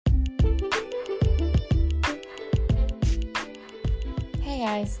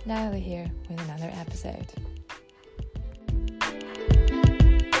guys, Natalie here with another episode.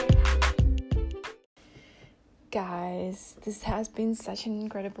 Guys, this has been such an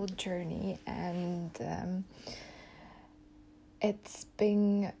incredible journey, and it's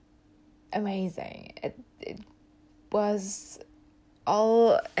been amazing. It was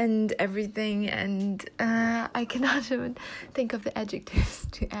all and everything, and I cannot even think of the adjectives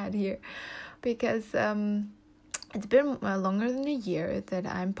to add here, because it's been longer than a year that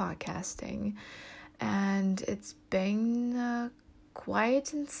I'm podcasting, and it's been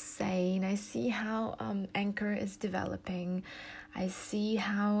quite insane. I see how Anchor is developing. I see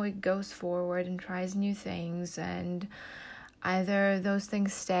how it goes forward and tries new things, and either those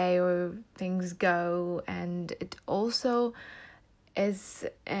things stay or things go. And it also is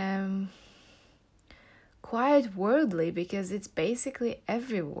quite worldly, because it's basically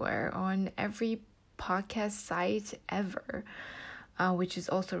everywhere on every podcast site ever, which is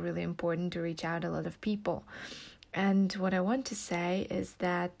also really important to reach out a lot of people. And what I want to say is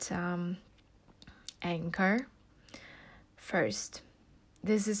that Anchor, first,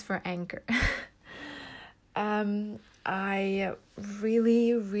 this is for Anchor. I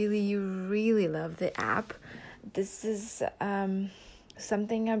really, really, really love the app. This is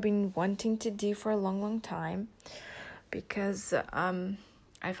something I've been wanting to do for a long time, because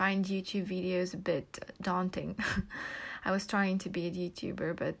I find YouTube videos a bit daunting. I was trying to be a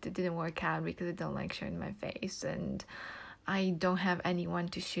YouTuber, but it didn't work out because I don't like showing my face, and I don't have anyone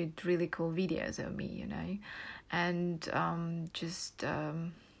to shoot really cool videos of me, and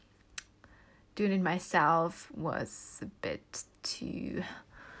doing it myself was a bit too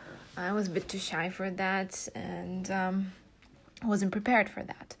shy for that, and wasn't prepared for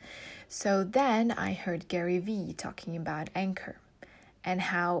that. So then I heard Gary Vee talking about Anchor, and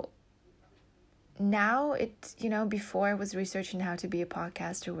how now before I was researching how to be a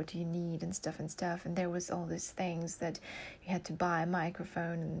podcaster, what do you need and stuff, and there was all these things that you had to buy a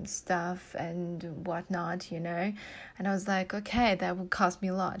microphone and stuff and whatnot, and I was like, okay, that would cost me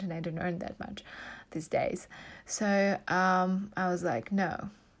a lot, and I don't earn that much these days. So I was like,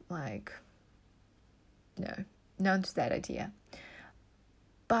 no to that idea.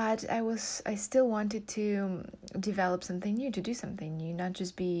 But I still wanted to develop something new, to do something new, not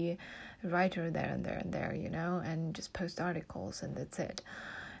just be a writer there and there, and just post articles and that's it.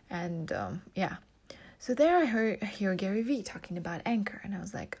 And so there I hear Gary Vee talking about Anchor, and I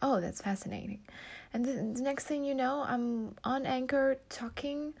was like, oh, that's fascinating. And the next thing you know, I'm on Anchor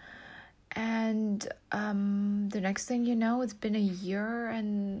talking, and the next thing you know, it's been a year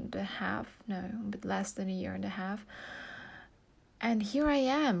and a half, a bit less than a year and a half. And here I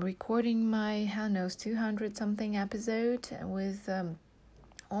am recording my, 200 something episode with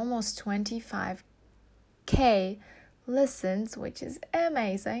almost 25k listens, which is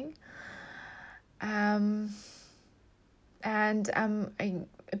amazing. And I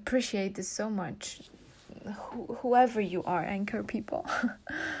appreciate this so much, whoever you are, Anchor people,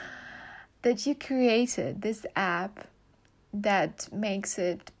 that you created this app that makes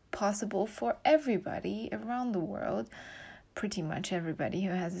it possible for everybody around the world, pretty much everybody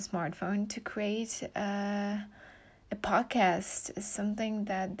who has a smartphone, to create a podcast, something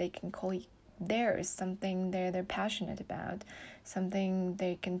that they can call theirs, something they're passionate about, something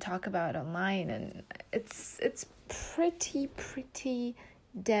they can talk about online. And it's pretty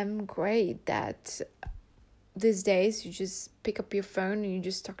damn great that these days you just pick up your phone and you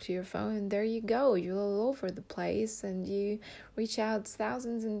just talk to your phone, and there you go, you're all over the place, and you reach out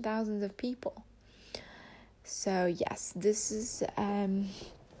thousands and thousands of people. So yes, this is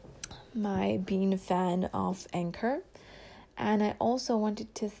my being a fan of Anchor. And I also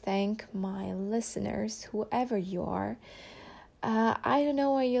wanted to thank my listeners, whoever you are. I don't know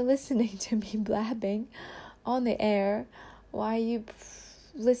why you're listening to me blabbing on the air, why you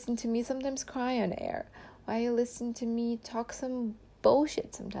listen to me sometimes cry on air, why you listen to me talk some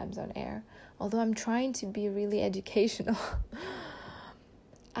bullshit sometimes on air, although I'm trying to be really educational.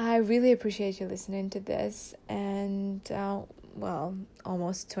 I really appreciate you listening to this, and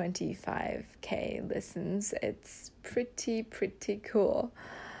almost 25k listens. It's pretty cool,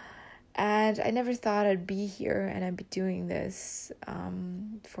 and I never thought I'd be here and I'd be doing this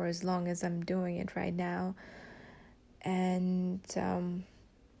for as long as I'm doing it right now. And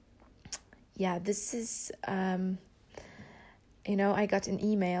this is I got an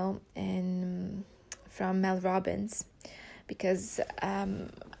email from Mel Robbins, because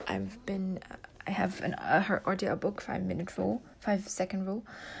I have her audiobook 5-second rule,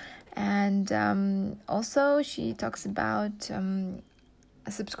 and also she talks about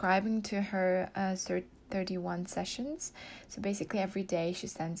subscribing to her 31 sessions. So basically every day she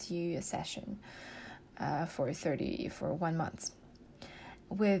sends you a session for 1 month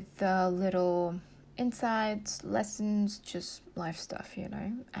with little insights, lessons, just life stuff,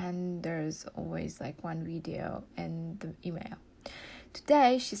 and there's always like one video in the email.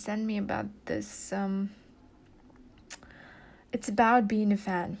 Today she sent me about this it's about being a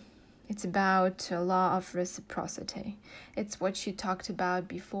fan. It's about a law of reciprocity. It's what she talked about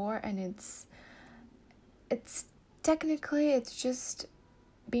before, and it's technically it's just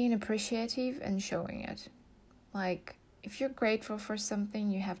being appreciative and showing it. Like, if you're grateful for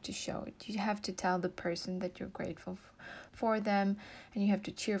something, you have to show it. You have to tell the person that you're grateful for them, and you have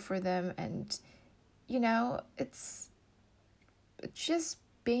to cheer for them. And, it's just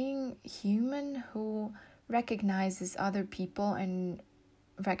being human who recognizes other people and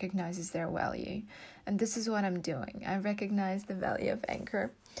recognizes their value. And this is what I'm doing. I recognize the value of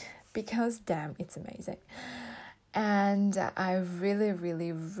Anchor because, damn, it's amazing. And I really,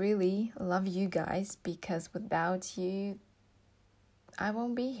 really, really love you guys, because without you, I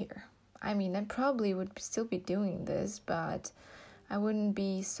won't be here. I mean, I probably would still be doing this, but I wouldn't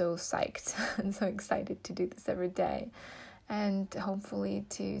be so psyched and so excited to do this every day. And hopefully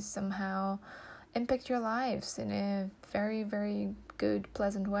to somehow impact your lives in a very, very good,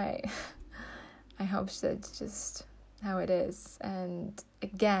 pleasant way. I hope that's just how it is. And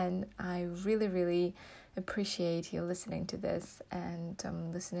again, I really, really appreciate you listening to this and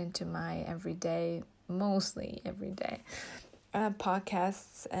listening to my mostly everyday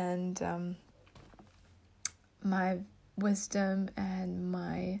podcasts and my wisdom and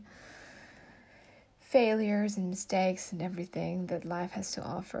my failures and mistakes and everything that life has to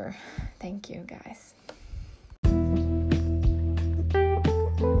offer. Thank you, guys.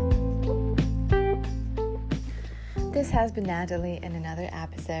 This has been Natalie in another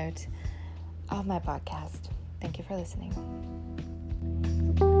episode of my podcast. Thank you for listening.